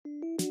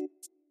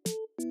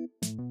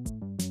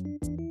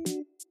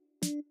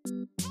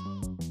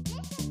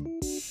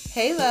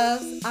Hey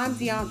loves, I'm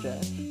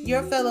Deandra,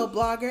 your fellow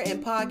blogger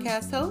and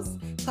podcast host,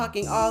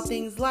 talking all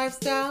things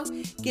lifestyle,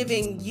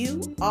 giving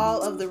you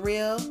all of the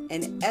real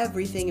and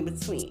everything in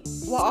between,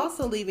 while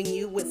also leaving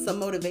you with some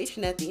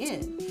motivation at the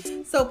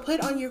end. So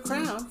put on your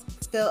crowns,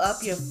 fill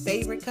up your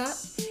favorite cup,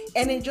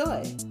 and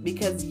enjoy,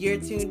 because you're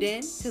tuned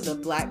in to the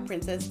Black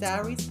Princess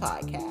Diaries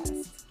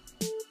podcast.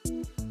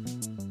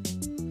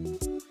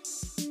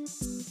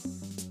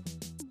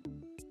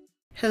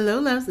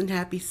 Hello loves and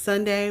happy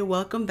Sunday.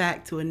 Welcome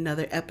back to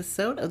another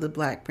episode of the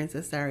Black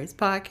Princess Diaries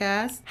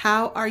podcast.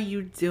 How are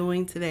you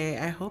doing today?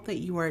 I hope that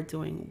you are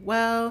doing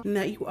well and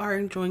that you are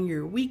enjoying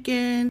your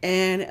weekend.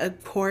 And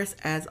of course,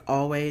 as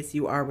always,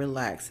 you are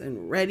relaxed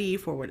and ready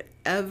for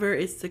whatever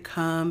is to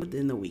come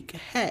in the week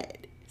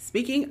ahead.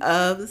 Speaking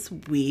of this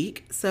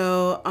week,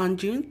 so on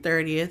June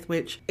 30th,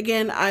 which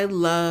again, I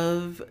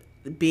love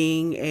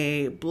being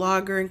a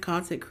blogger and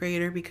content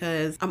creator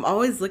because I'm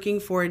always looking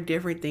for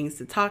different things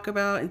to talk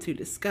about and to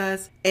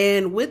discuss.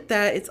 And with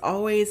that, it's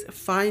always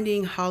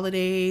finding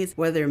holidays,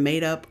 whether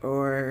made up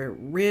or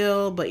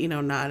real, but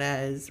not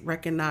as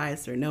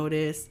recognized or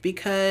noticed,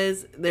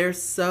 because they're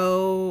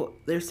so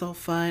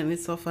fun.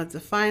 It's so fun to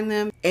find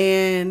them.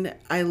 And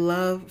I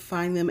love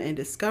finding them and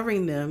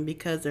discovering them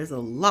because there's a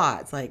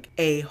lot, like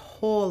a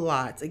whole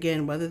lot.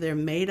 Again, whether they're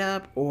made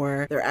up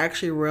or they're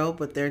actually real,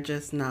 but they're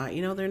just not,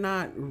 they're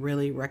not really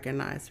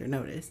recognized or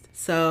noticed.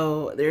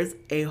 So there's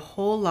a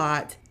whole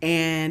lot.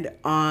 And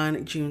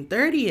on June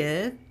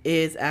 30th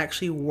is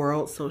actually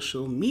World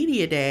Social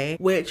Media Day,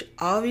 which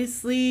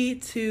obviously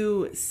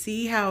to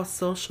see how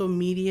social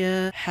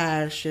media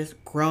has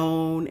just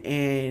grown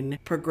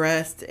and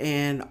progressed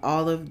and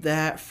all of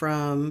that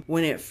from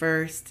when it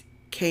first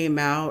came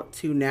out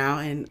to now.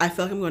 And I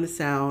feel like I'm going to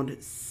sound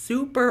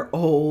super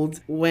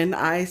old when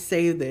I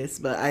say this,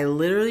 but I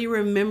literally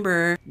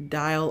remember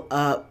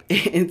dial-up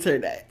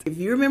internet. If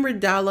you remember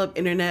dial-up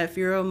internet, if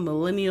you're a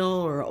millennial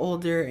or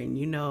older and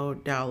you know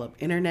dial-up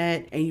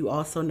internet, and you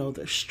also know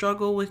the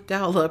struggle with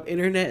dial-up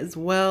internet as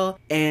well,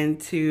 and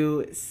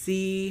to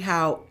see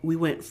how we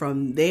went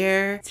from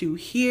there to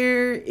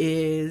here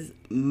is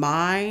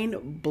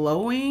mind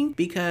blowing,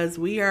 because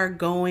we are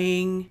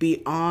going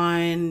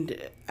beyond,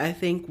 I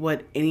think,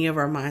 what any of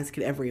our minds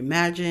could ever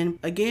imagine.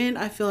 Again,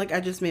 I feel like I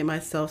just made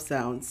myself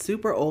sound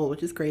super old,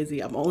 which is crazy.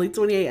 I'm only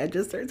 28. I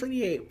just turned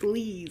 28.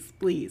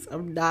 Please.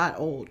 I'm not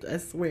old, I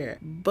swear.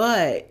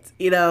 But,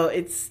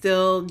 it's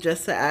still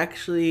just to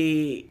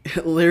actually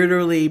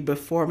literally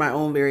before my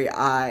own very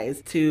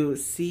eyes to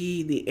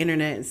see the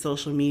internet and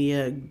social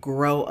media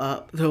grow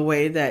up the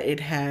way that it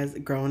has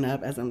grown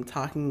up, as I'm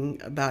talking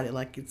about it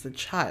like it's a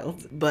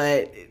child.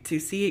 But to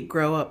see it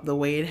grow up the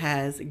way it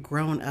has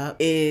grown up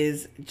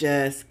is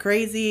just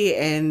crazy,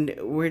 and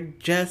we're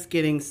just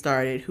getting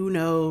started. Who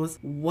knows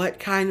what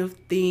kind of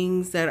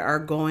things that are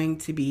going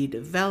to be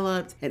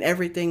developed and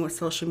everything with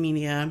social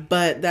media.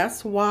 But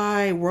that's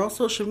why World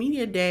Social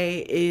Media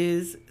Day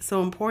is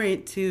so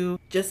important, to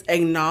just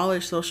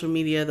acknowledge social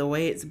media, the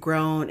way it's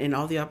grown and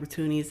all the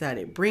opportunities that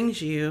it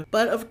brings you.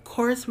 But of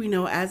course, we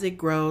know as it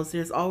grows,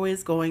 there's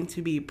always going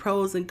to be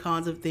pros and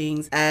cons of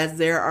things, as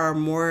there are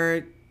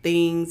more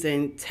things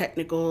and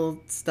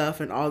technical stuff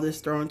and all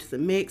this thrown into the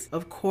mix.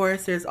 Of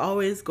course, there's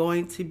always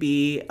going to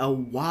be a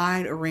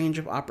wide range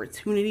of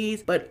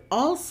opportunities, but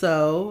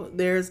also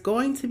there's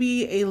going to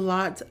be a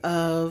lot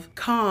of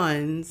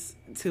cons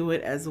to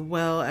it, as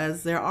well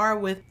as there are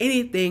with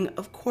anything.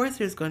 Of course,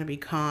 there's going to be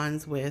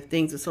cons with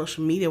things with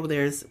social media where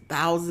there's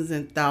thousands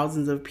and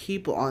thousands of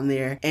people on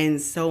there and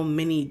so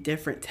many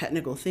different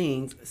technical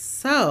things.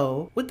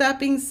 So with that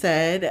being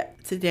said,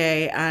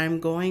 today I'm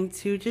going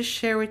to just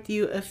share with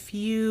you a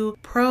few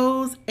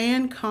pros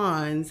and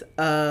cons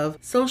of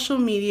social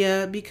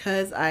media,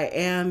 because I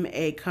am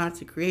a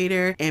content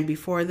creator, and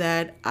before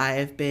that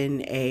I've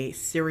been a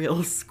serial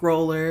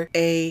scroller,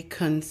 a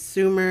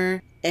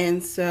consumer.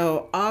 And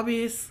so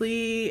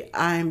obviously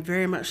I'm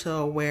very much so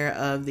aware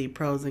of the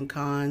pros and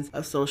cons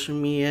of social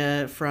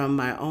media from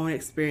my own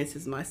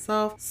experiences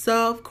myself.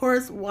 So of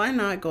course, why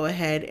not go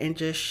ahead and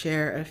just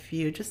share a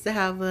few, just to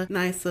have a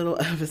nice little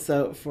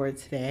episode for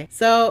today.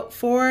 So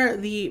for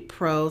the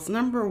pros,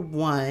 number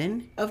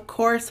one, of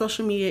course,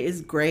 social media is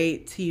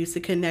great to use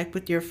to connect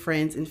with your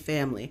friends and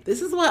family.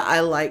 This is what I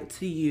like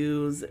to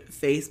use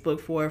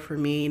Facebook for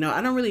me. I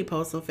don't really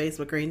post on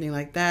Facebook or anything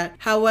like that.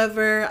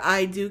 However,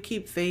 I do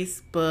keep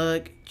Facebook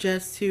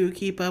just to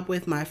keep up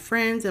with my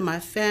friends and my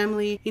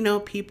family,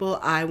 people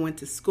I went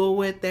to school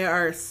with. There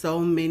are so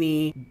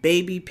many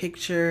baby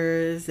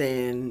pictures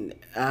and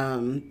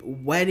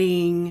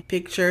wedding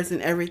pictures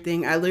and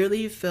everything. I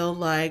literally feel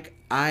like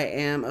I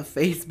am a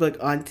Facebook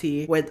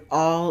auntie with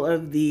all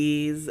of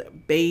these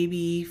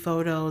baby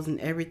photos and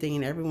everything,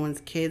 and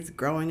everyone's kids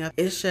growing up.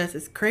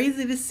 It's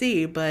crazy to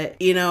see. But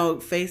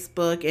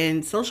Facebook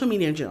and social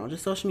media in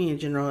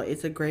general,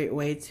 it's a great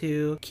way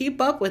to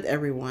keep up with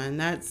everyone.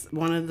 That's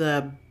one of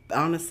the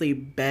honestly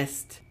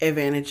best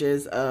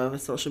advantages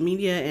of social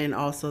media and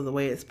also the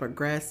way it's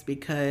progressed,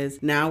 because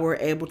now we're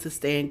able to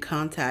stay in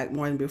contact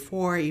more than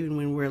before, even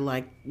when we're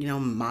like,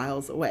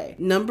 miles away.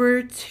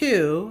 Number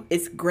 2,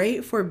 it's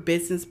great for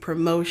business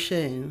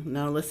promotion.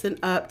 Now listen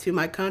up to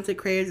my content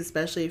creators,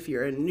 especially if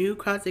you're a new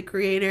content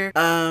creator,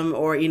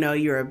 or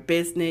you're a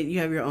business, you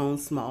have your own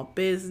small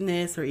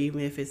business, or even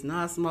if it's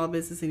not a small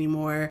business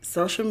anymore.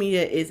 Social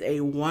media is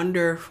a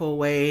wonderful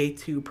way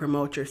to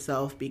promote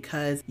yourself,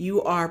 because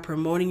you are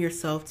promoting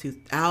yourself to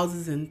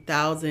thousands and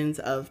thousands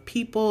of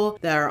people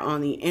that are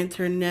on the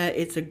internet.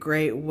 It's a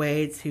great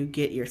way to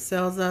get your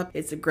sales up.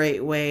 It's a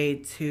great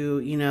way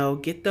to,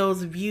 get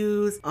those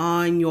views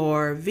on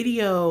your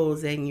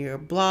videos and your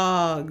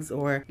blogs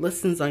or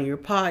listens on your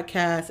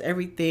podcast,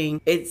 everything.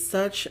 It's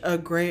such a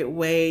great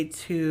way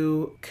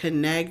to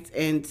connect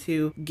and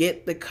to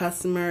get the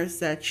customers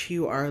that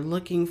you are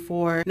looking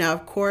for. Now,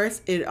 of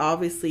course, it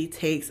obviously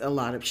takes a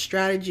lot of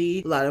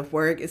strategy, a lot of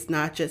work. It's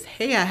not just,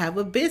 hey, I have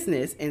a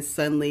business and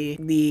suddenly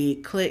the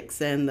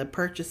clicks and the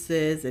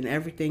purchases and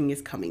everything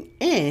is coming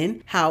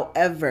in.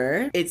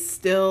 However, it's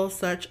still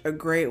such a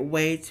great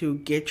way to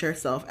get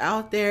yourself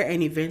out there,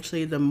 and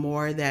eventually the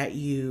more that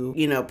you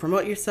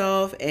promote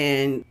yourself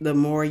and the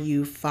more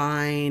you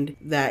find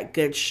that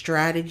good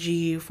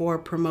strategy for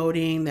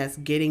promoting that's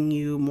getting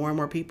you more and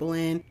more people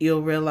in,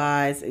 you'll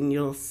realize and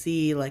you'll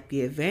see like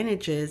the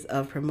advantages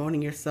of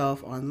promoting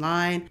yourself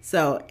online.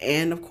 So,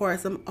 and of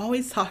course, I'm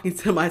always talking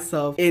to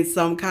myself in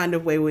some kind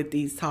of way with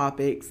these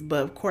topics,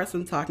 but of course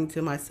I'm talking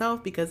to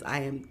myself because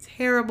I am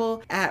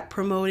terrible at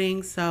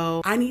promoting.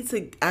 So I need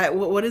to,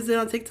 what is it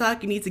on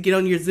TikTok? You need to get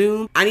on your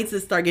Zoom. I need to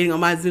start getting on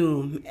my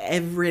Zoom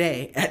every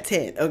day at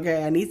 10.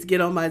 Okay. I need to get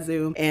on my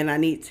Zoom and I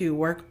need to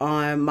work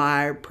on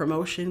my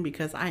promotion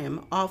because I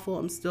am awful.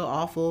 I'm still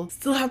awful.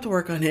 Still have to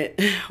work on it.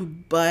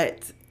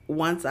 But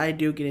once I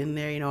do get in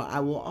there, I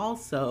will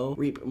also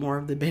reap more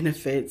of the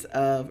benefits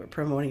of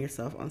promoting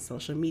yourself on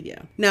social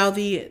media. Now,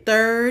 the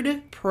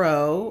third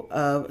pro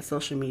of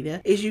social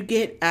media is you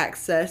get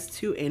access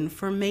to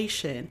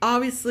information.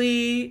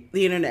 Obviously,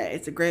 the internet,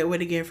 it's a great way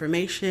to get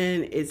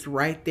information. It's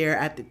right there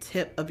at the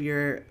tip of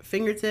your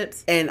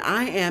fingertips. And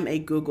I am a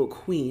Google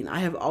queen.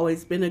 I have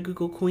always been a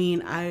Google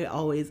queen. I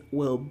always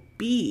will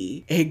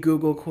be a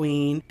Google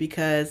queen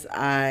because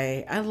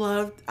I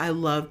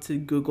love to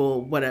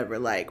Google whatever.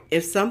 Like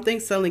if something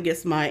suddenly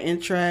gets my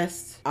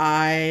interest,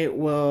 I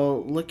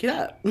will look it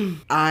up.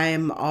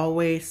 I'm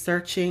always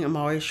searching. I'm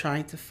always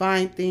trying to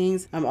find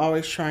things. I'm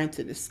always trying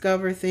to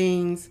discover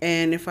things.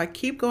 And if I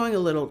keep going a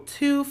little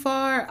too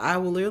far, I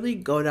will literally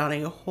go down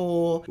a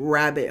whole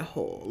rabbit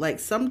hole. Like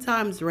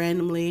sometimes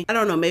randomly, I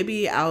don't know,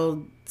 maybe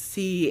I'll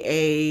see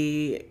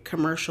a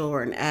commercial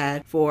or an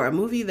ad for a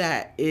movie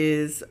that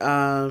is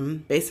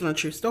based on a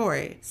true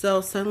story.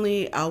 So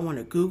suddenly I'll want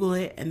to Google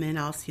it and then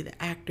I'll see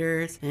the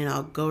actors and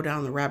I'll go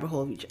down the rabbit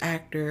hole of each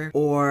actor,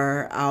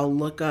 or I'll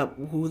look up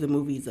who the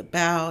movie's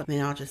about and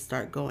then I'll just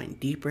start going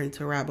deeper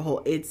into a rabbit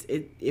hole.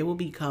 It will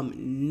become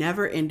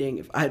never ending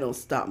if I don't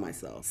stop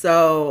myself.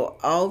 So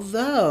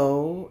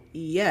although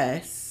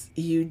yes,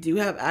 you do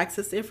have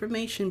access to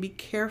information, be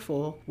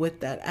careful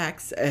with that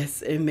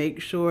access and make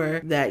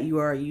sure that you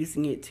are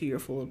using it to your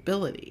full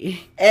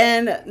ability.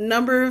 And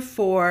number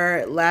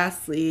 4,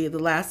 lastly, the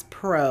last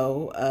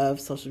pro of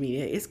social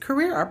media is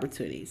career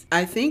opportunities.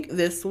 I think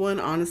this one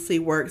honestly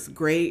works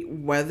great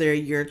whether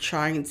you're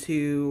trying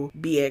to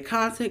be a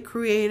content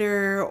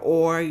creator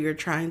or you're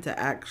trying to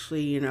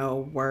actually,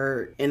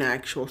 work in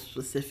actual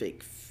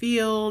specific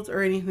fields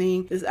or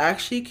anything. This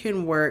actually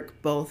can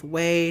work both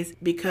ways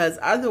because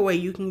either way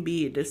you can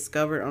be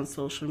discovered on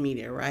social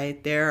media,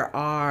 right? There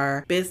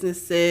are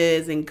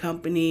businesses and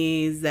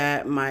companies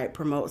that might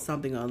promote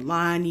something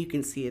online. You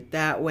can see it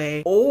that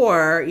way.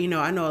 Or,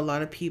 I know a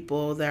lot of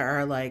people that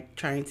are like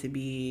trying to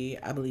be,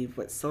 I believe,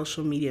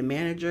 social media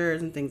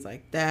managers and things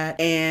like that.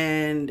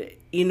 And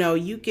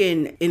you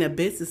can, in a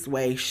business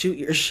way, shoot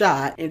your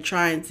shot in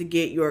trying to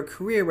get your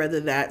career, whether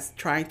that's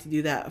trying to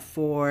do that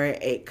for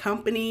a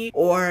company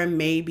or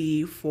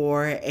maybe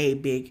for a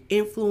big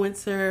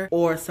influencer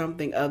or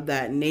something of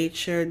that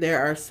nature. There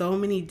are so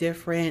many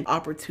different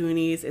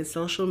opportunities, and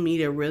social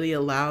media really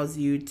allows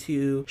you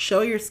to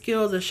show your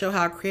skills and show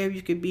how creative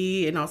you could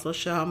be, and also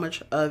show how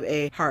much of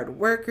a hard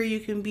worker you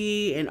can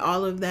be and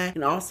all of that.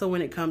 And also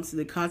when it comes to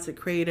the content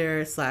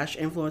creator /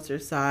 influencer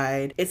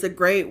side, it's a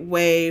great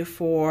way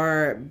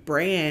for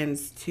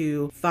brands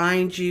to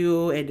find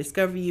you and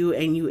discover you,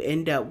 and you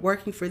end up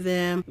working for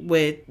them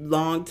with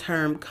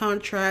long-term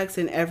contracts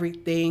and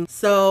everything.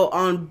 So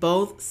on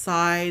both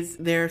sides,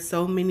 there are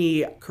so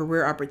many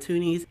career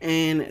opportunities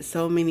and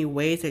so many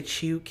ways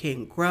that you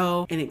can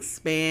grow and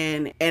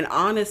expand. And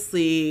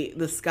honestly,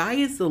 the sky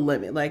is the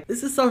limit. Like,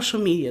 this is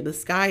social media. The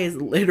sky is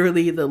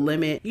literally the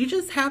limit. You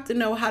just have to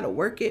know how to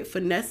work it,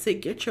 finesse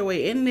it, get your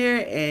way in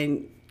there,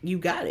 and you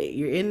got it.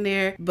 You're in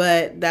there.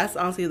 But that's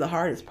honestly the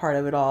hardest part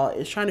of it all,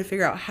 is trying to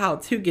figure out how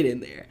to get in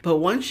there. But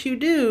once you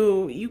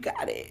do, you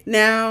got it.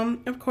 Now,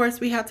 of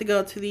course, we have to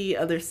go to the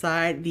other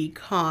side, the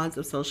cons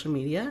of social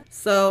media.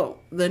 So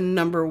the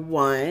number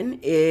one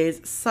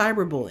is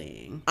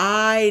cyberbullying.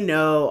 I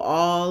know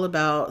all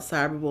about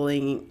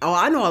cyberbullying. Oh,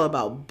 I know all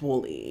about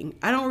bullying.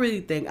 I don't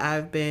really think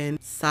I've been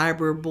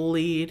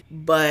cyberbullied,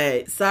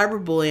 but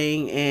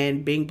cyberbullying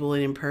and being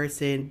bullied in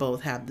person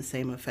both have the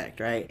same effect,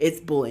 right? It's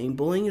bullying.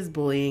 Bullying is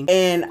bullying.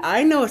 And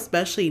I know,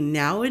 especially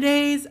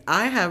nowadays,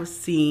 I have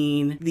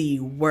seen the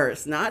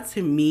worst, not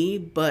to me,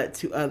 but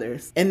to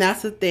others. And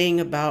that's the thing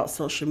about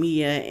social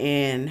media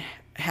and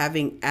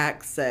having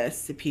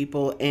access to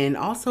people and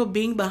also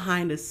being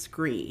behind a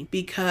screen,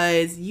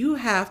 because you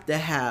have to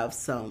have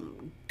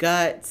some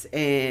guts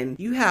and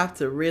you have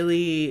to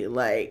really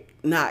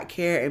not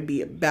care and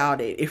be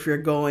about it if you're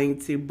going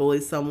to bully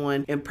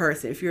someone in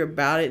person. If you're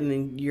about it, and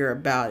then you're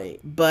about it.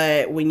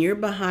 But when you're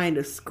behind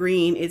a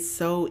screen, it's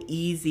so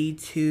easy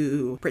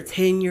to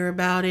pretend you're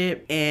about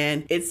it,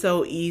 and it's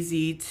so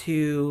easy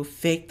to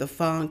fake the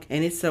funk,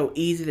 and it's so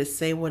easy to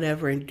say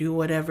whatever and do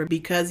whatever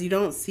because you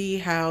don't see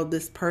how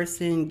this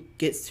person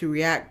gets to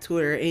react to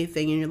it or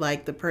anything, and you're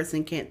like, the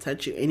person can't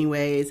touch you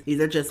anyways. These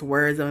are just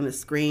words on the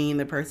screen.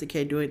 The person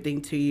can't do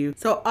anything to you.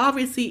 So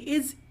obviously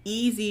it's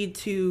easy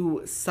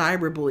to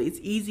cyberbully. It's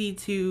easy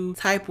to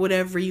type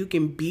whatever. You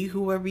can be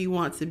whoever you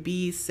want to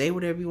be, say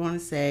whatever you want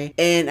to say.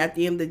 And at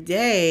the end of the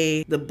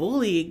day, the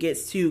bully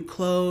gets to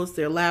close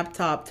their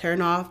laptop,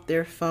 turn off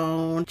their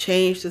phone,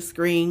 change the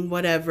screen,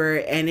 whatever,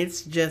 and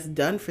it's just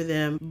done for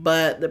them.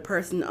 But the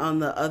person on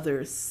the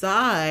other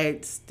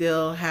side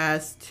still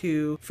has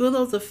to feel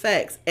those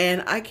effects.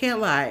 And I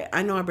can't lie,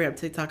 I know I bring up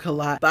TikTok a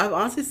lot, but I've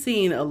also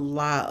seen a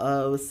lot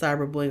of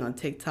cyberbullying on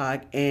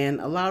TikTok, and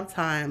a lot of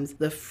times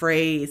the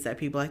phrase that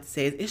people like to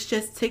say is, it's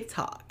just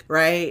TikTok,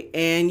 right?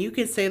 And you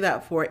can say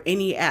that for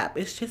any app.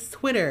 It's just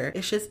Twitter,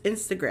 it's just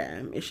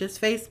Instagram, it's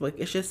just Facebook,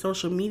 it's just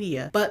social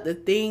media. But the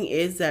thing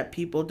is that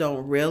people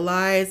don't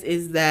realize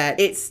is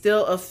that it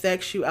still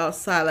affects you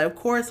outside. Like, of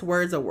course,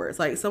 words are words.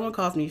 Like, someone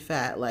calls me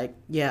fat, like,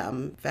 yeah,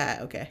 I'm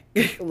fat, okay.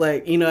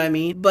 Like, you know what I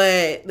mean?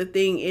 But the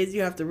thing is,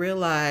 you have to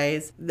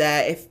realize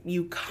that if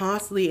you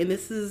constantly, and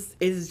this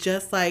is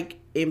just like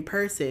in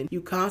person, you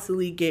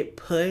constantly get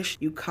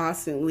pushed, you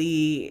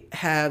constantly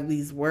have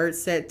these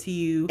words said to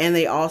you, and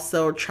they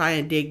also try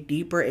and dig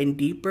deeper and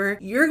deeper,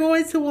 you're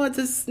going to want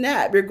to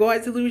snap. You're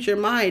going to lose your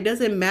mind. It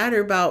doesn't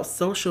matter about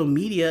social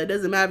media. It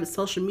doesn't matter if it's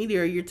social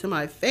media or you're to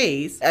my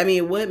face. I mean,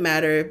 it would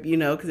matter,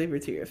 because if you're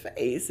to your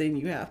face, and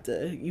you have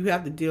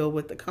to deal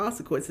with the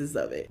consequences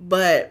of it.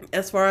 But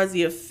as far as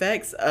the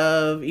effects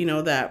of,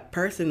 that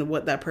person,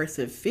 what that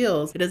person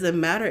feels, it doesn't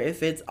matter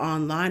if it's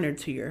online or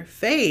to your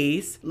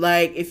face.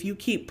 Like, if you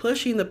keep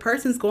pushing, the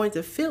person's going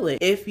to feel it.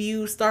 If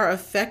you start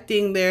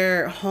affecting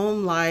their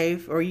home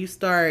life, or you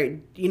start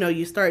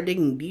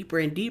digging deeper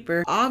and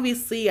deeper,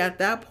 obviously at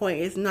that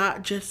point it's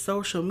not just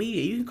social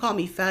media. You can call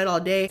me fat all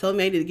day, tell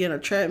me I need to get on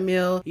a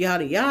treadmill,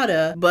 yada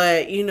yada,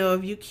 but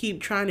if you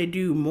keep trying to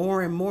do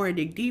more and more and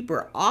dig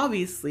deeper,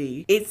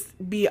 obviously it's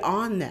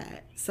beyond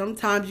that.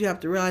 Sometimes you have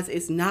to realize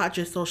it's not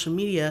just social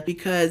media,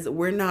 because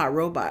we're not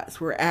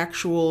robots. We're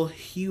actual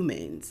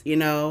humans.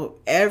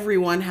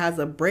 Everyone has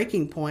a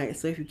breaking point.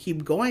 So if you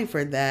keep going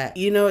for that,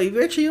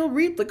 eventually you'll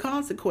reap the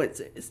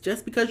consequences.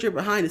 Just because you're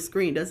behind the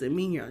screen doesn't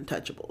mean you're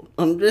untouchable.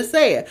 I'm just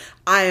saying.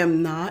 I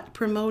am not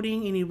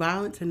promoting any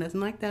violence or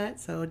nothing like that.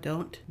 So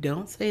don't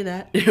say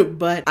that.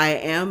 But I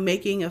am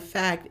making a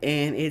fact,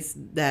 and it's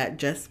that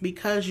just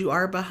because you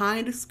are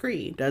behind a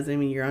screen doesn't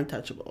mean you're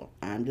untouchable.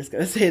 I'm just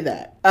going to say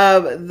that.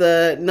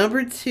 The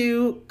number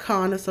 2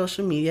 con of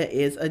social media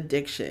is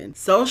addiction.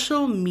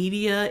 Social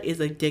media is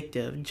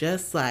addictive,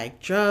 just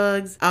like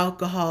drugs,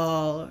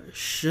 alcohol,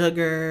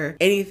 sugar,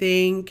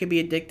 anything can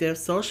be addictive.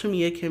 Social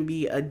media can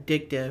be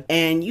addictive.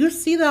 And you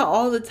see that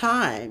all the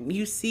time.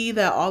 You see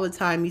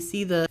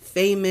the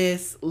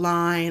famous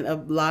line a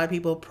lot of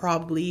people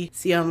probably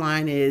see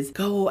online is,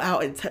 go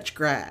out and touch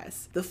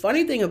grass. The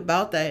funny thing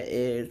about that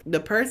is the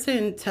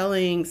person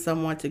telling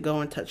someone to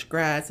go and touch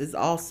grass is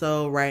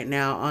also right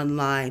now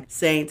online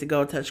saying to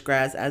go touch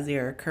grass, as they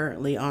are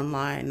currently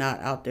online, not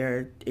out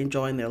there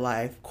enjoying their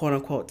life, quote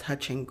unquote,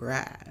 touching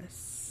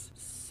grass.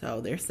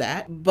 So there's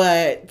that.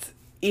 But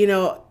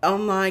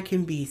online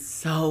can be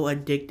so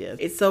addictive.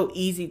 It's so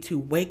easy to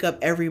wake up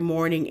every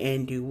morning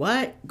and do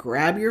what?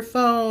 Grab your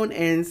phone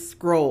and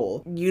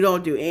scroll. You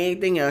don't do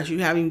anything else. You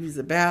haven't used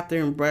the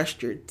bathroom,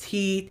 brushed your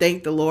teeth,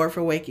 thank the Lord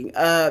for waking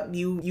up.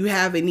 You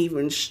haven't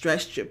even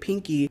stretched your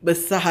pinky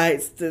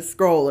besides to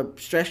scroll, or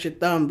stretched your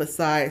thumb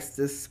besides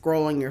to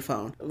scroll on your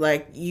phone.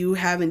 Like, you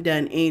haven't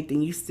done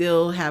anything. You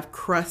still have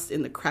crust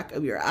in the crack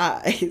of your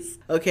eyes.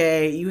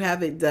 Okay? You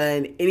haven't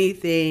done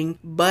anything,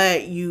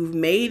 but you've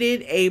made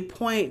it a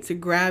point to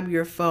grab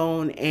your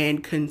phone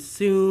and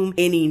consume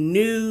any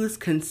news,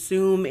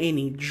 consume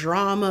any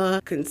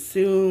drama,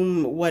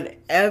 consume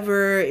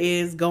whatever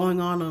is going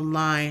on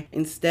online,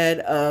 instead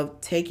of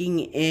taking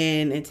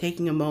in and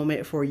taking a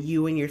moment for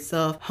you and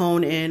yourself,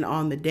 hone in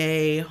on the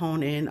day,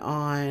 hone in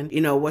on,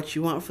 what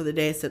you want for the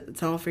day, set the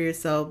tone for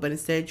yourself. But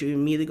instead you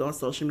immediately go on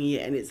social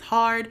media, and it's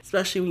hard,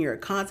 especially when you're a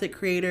content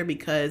creator,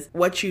 because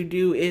what you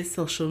do is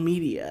social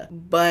media.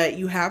 But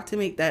you have to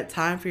make that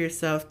time for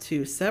yourself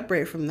to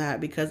separate from that,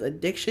 because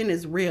addiction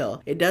is real.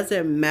 It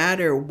doesn't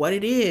matter what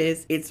it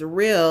is, it's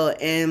real.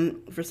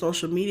 And for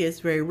social media,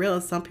 it's very real.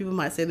 And some people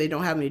might say they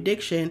don't have an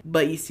addiction,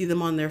 but you see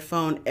them on their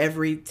phone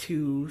every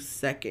 2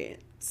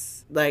 seconds.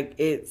 Like,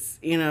 it's,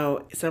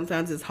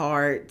 sometimes it's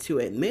hard to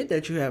admit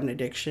that you have an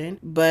addiction,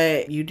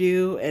 but you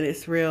do, and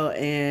it's real.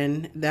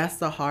 And that's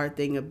the hard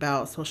thing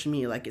about social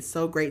media. Like, it's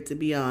so great to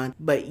be on,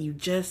 but you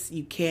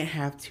can't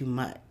have too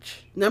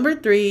much. Number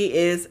 3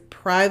 is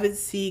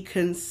privacy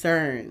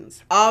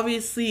concerns.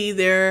 Obviously,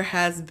 there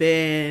has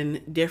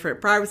been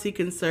different privacy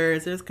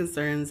concerns. There's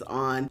concerns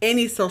on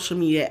any social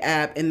media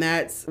app, and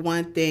that's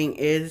one thing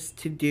is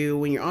to do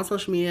when you're on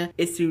social media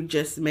is to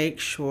just make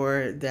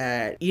sure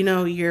that,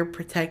 you're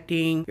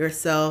protecting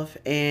yourself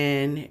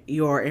and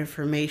your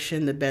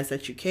information the best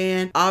that you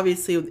can.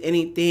 Obviously, with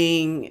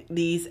anything,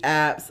 these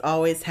apps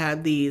always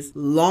have these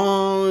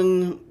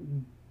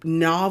long,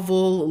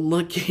 novel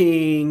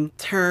looking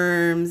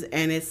terms,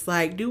 and it's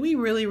like, do we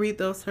really read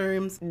those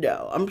terms?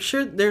 No. I'm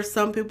sure there's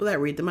some people that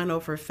read them. I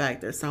know for a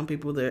fact there's some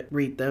people that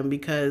read them,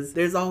 because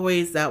there's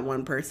always that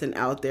one person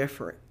out there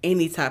for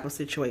any type of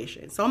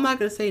situation. So I'm not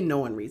going to say no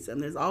one reads them.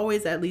 There's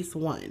always at least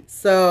one.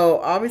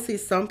 So obviously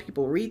some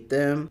people read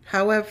them.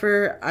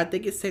 However, I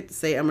think it's safe to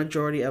say a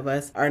majority of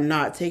us are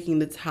not taking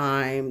the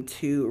time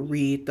to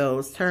read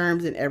those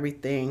terms and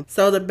everything.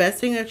 So the best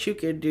thing that you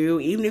can do,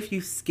 even if you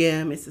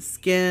skim, it's a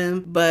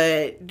skim,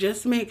 but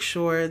just make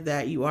sure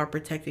that you are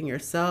protecting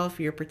yourself,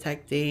 you're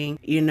protecting,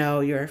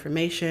 your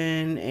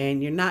information,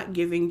 and you're not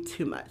giving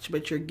too much,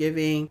 but you're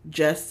giving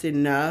just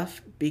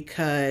enough,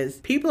 because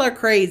people are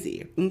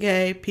crazy,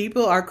 okay?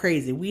 People are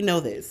crazy. We know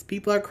this.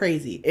 People are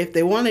crazy. If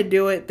they want to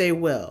do it, they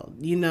will.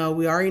 We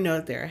already know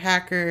that there are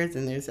hackers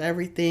and there's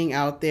everything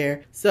out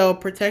there. So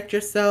protect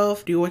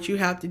yourself. Do what you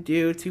have to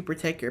do to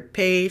protect your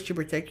page, to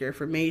protect your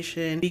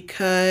information,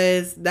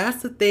 because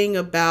that's the thing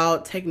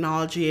about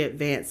technology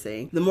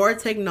advancing. The more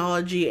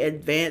technology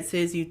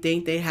advances, you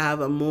think they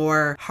have a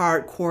more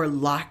hardcore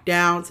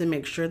lockdown to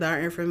make sure that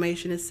our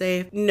information is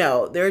safe.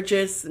 No, they're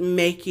just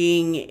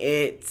making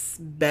it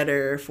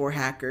better for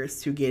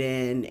hackers to get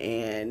in,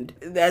 and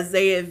as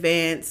they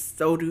advance,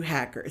 so do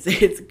hackers.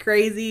 It's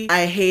crazy.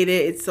 I hate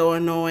it. It's so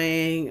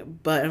annoying,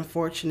 but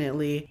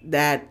unfortunately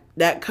that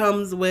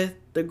comes with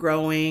the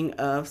growing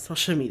of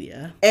social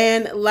media.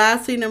 And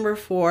lastly, number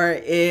 4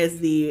 is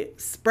the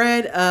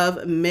spread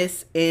of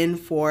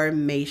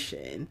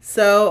misinformation.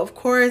 So of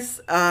course,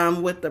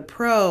 with the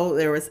pro,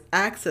 there was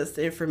access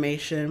to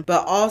information,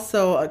 but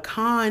also a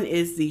con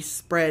is the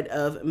spread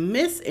of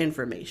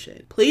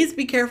misinformation. Please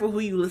be careful who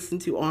you listen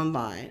to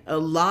online. A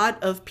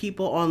lot of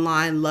people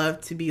online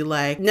love to be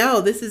like,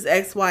 no, this is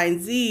X, Y, and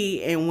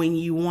Z. And when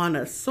you want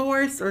a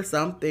source or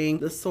something,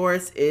 the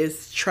source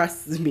is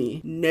trust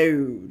me.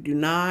 No, do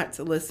not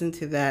listen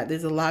to that.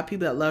 There's a lot of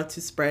people that love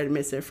to spread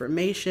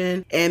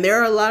misinformation, and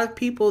there are a lot of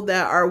people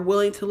that are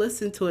willing to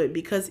listen to it,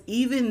 because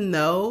even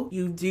though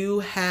you do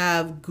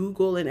have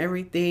Google and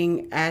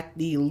everything at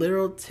the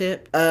literal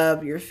tip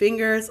of your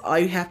fingers, all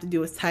you have to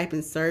do is type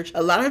and search.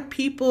 A lot of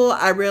people,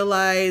 I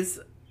realize,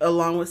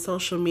 along with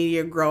social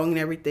media growing and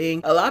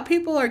everything, a lot of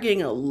people are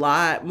getting a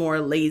lot more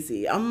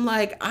lazy. I'm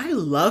like, I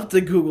love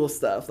to Google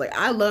stuff. Like,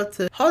 I love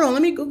to, hold on,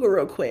 let me Google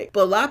real quick.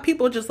 But a lot of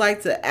people just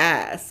like to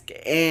ask,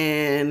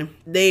 and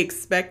they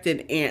expect an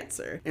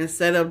answer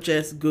instead of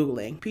just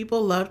Googling.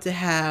 People love to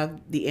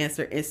have the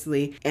answer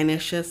instantly, and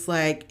it's just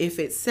like, if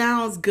it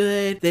sounds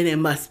good, then it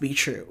must be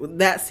true.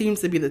 That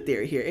seems to be the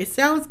theory here. It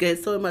sounds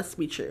good, so it must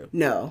be true.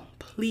 No,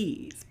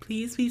 please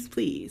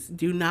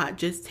do not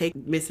just take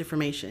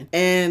misinformation.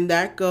 And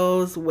that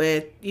goes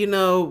with,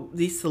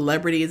 these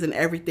celebrities and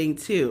everything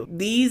too.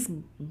 These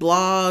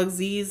blogs,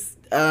 these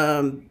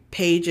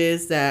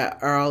pages that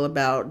are all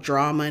about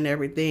drama and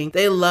everything,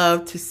 they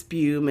love to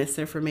spew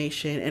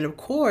misinformation. And of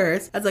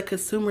course, as a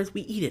consumers,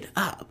 we eat it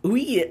up. We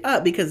eat it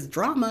up because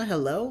drama,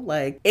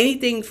 like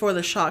anything for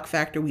the shock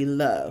factor, we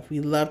love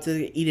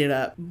to eat it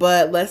up.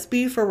 But let's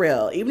be for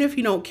real, even if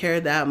you don't care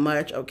that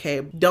much,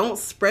 okay, don't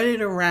spread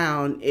it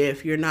around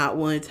if you're not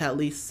willing to at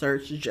least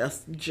search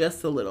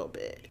just a little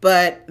bit.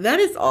 But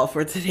that is all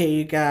for today,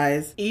 you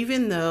guys.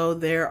 Even though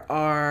there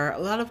are a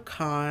lot of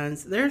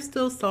cons, there's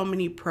still so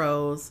many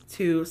pros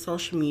to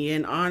social media,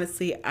 and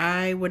honestly,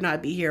 I would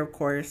not be here, of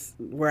course,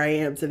 where I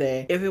am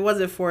today if it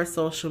wasn't for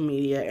social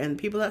media and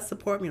people that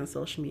support me on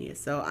social media.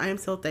 So I am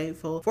so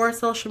thankful for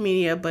social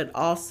media, but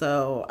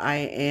also I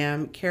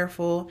am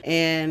careful,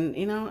 and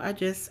I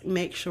just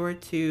make sure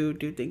to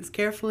do things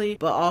carefully.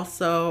 But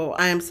also,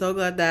 I am so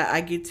glad that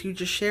I get to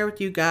just share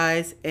with you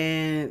guys,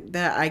 and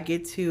that I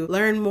get to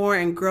learn more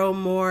and grow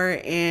more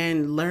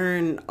and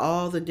learn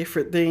all the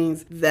different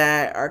things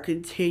that are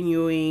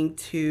continuing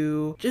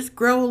to just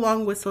grow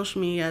along with social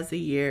media as the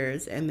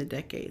years and the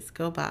decades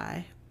go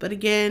by. But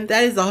again,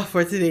 that is all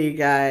for today, you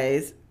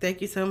guys.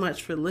 Thank you so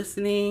much for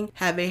listening.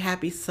 Have a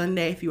happy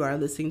Sunday if you are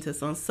listening to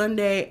us on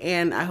Sunday,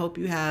 and I hope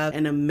you have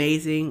an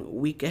amazing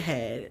week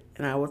ahead.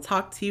 And I will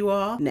talk to you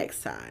all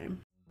next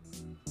time.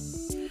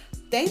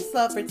 Thanks,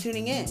 love, for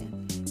tuning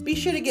in. Be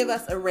sure to give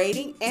us a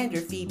rating and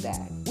your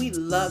feedback. We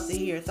love to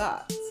hear your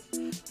thoughts.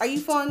 Are you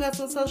following us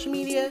on social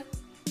media?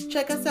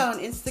 Check us out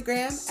on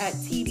Instagram at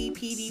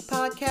TDPD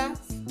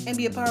Podcast and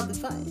be a part of the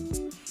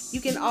fun.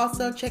 You can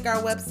also check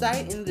our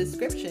website in the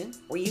description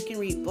where you can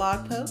read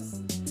blog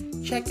posts,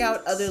 check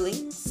out other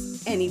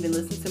links, and even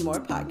listen to more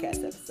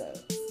podcast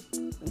episodes.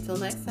 Until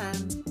next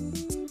time.